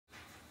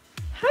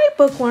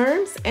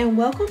bookworms, and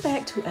welcome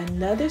back to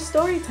another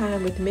story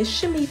time with Miss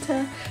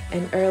Shamita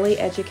and Early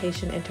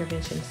Education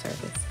Intervention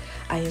Service.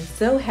 I am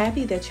so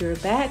happy that you're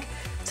back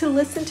to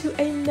listen to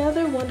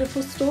another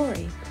wonderful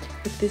story.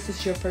 If this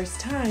is your first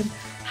time,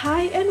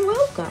 hi and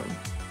welcome.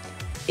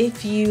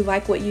 If you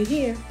like what you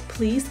hear,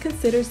 please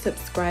consider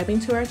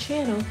subscribing to our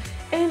channel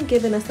and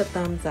giving us a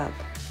thumbs up.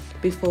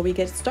 Before we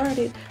get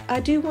started,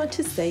 I do want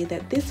to say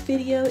that this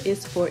video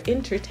is for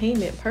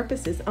entertainment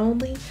purposes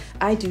only.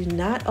 I do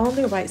not own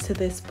the rights to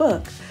this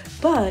book,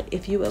 but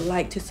if you would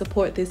like to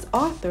support this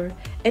author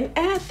and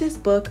add this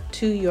book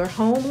to your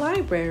home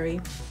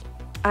library,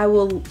 I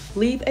will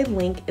leave a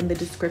link in the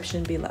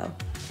description below.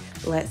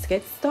 Let's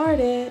get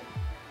started.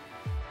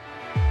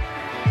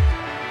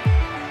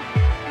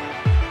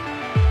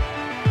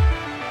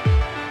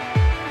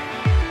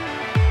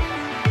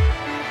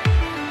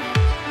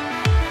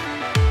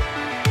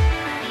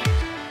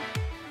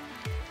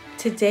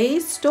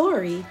 Today's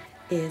story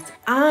is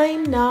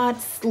I'm Not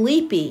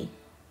Sleepy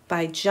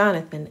by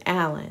Johnathan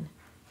Allen.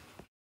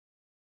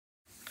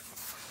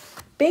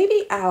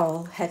 Baby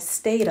Owl had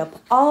stayed up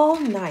all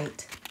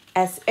night,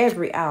 as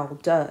every owl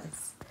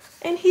does,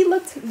 and he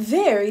looked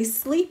very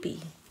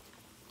sleepy.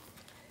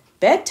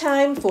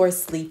 "Bedtime for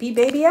sleepy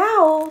baby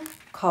owl,"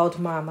 called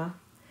Mama.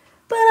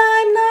 "But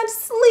I'm not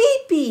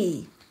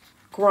sleepy,"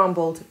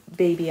 grumbled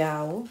Baby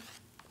Owl.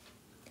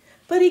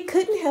 But he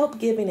couldn't help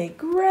giving a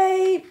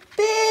great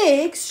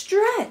big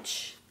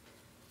stretch.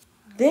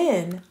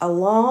 Then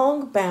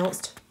along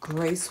bounced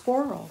Gray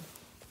Squirrel.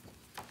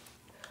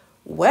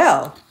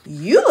 "Well,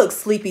 you look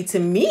sleepy to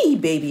me,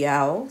 Baby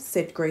Owl,"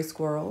 said Gray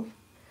Squirrel.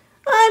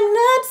 "I'm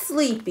not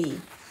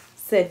sleepy,"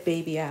 said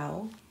Baby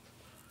Owl.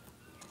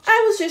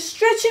 "I was just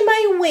stretching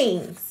my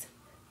wings,"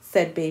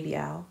 said Baby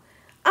Owl.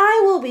 "I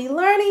will be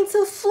learning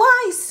to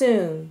fly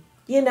soon,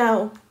 you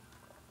know."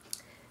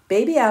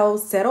 Baby Owl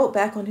settled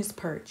back on his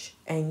perch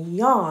and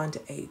yawned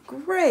a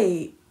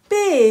great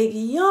big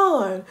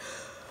yawn.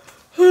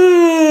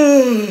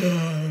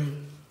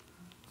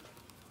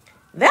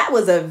 "That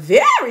was a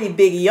very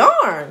big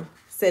yarn,"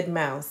 said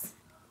Mouse.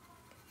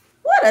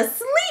 "What a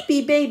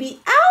sleepy baby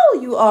owl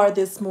you are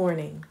this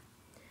morning."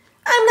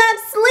 "I'm not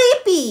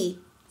sleepy,"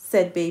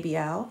 said Baby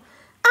Owl.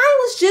 "I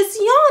was just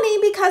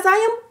yawning because I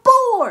am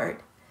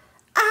bored.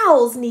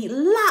 Owls need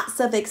lots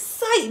of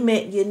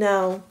excitement, you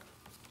know."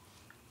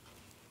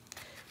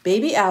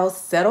 Baby Owl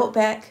settled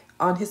back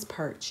on his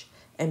perch,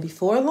 and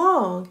before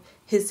long,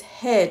 his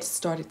head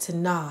started to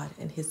nod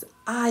and his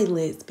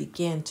eyelids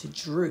began to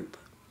droop.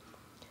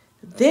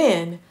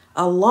 Then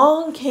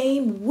along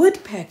came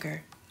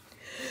Woodpecker.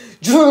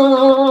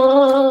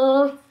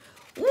 "Wah!"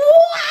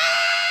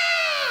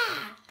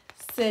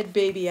 said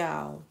Baby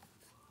Owl.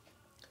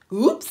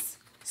 "Oops,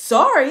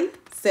 sorry,"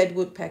 said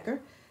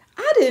Woodpecker.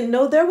 "I didn't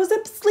know there was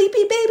a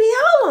sleepy baby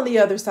owl on the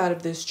other side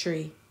of this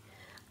tree."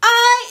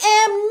 "I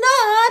am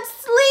not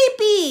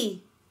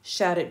sleepy,"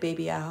 shouted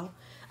Baby Owl.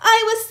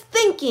 "I was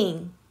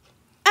thinking.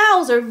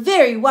 Owls are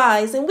very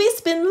wise and we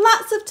spend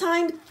lots of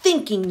time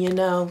thinking, you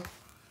know."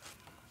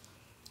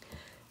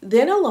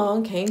 Then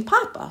along came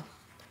Papa.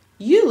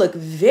 "You look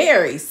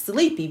very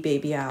sleepy,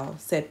 Baby Owl,"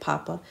 said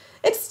Papa.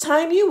 "It's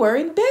time you were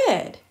in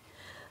bed."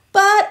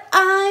 "But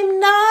I'm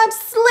not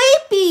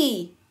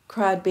sleepy,"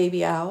 cried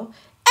Baby Owl.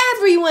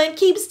 "Everyone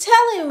keeps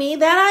telling me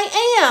that I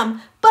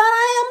am, but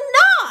I am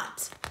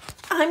not.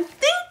 I'm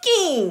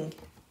thinking."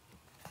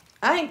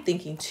 "I'm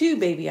thinking too,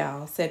 Baby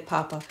Owl," said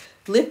Papa,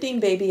 lifting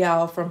Baby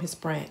Owl from his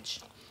branch.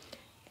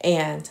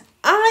 "And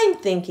I'm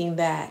thinking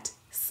that,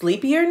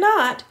 sleepy or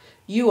not,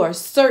 you are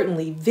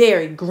certainly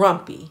very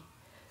grumpy.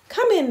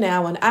 Come in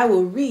now and I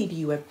will read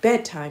you a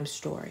bedtime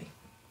story."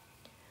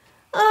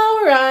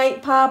 "All right,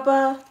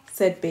 Papa,"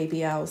 said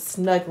Baby Owl,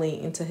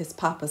 snuggling into his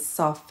Papa's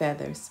soft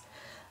feathers.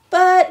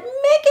 "But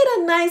make it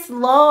a nice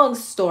long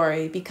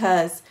story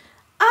because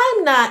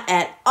I'm not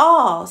at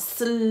all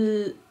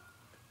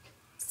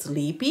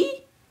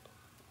sleepy."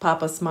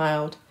 Papa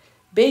smiled.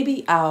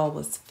 Baby Owl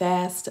was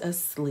fast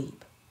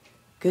asleep.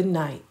 Good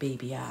night,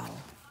 Baby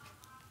Owl.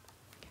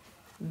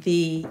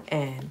 The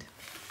end.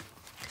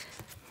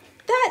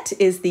 That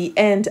is the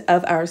end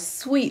of our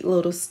sweet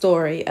little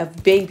story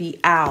of Baby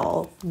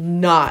Owl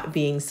not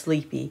being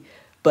sleepy,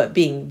 but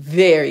being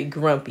very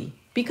grumpy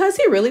because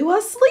he really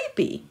was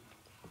sleepy.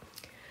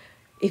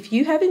 If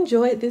you have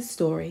enjoyed this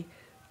story,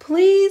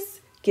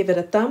 please give it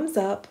a thumbs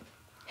up,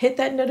 hit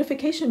that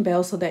notification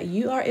bell so that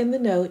you are in the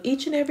know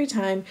each and every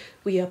time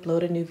we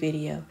upload a new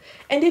video.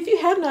 And if you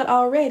have not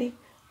already,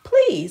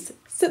 please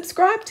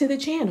subscribe to the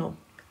channel.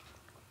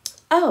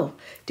 Oh,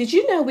 did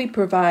you know we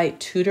provide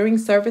tutoring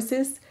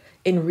services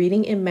in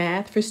reading and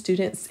math for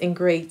students in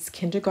grades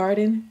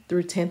kindergarten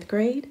through 10th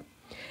grade?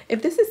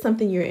 If this is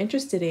something you're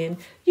interested in,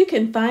 you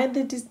can find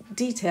the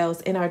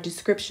details in our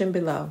description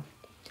below.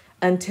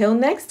 Until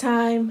next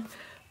time,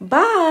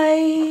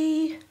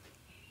 bye!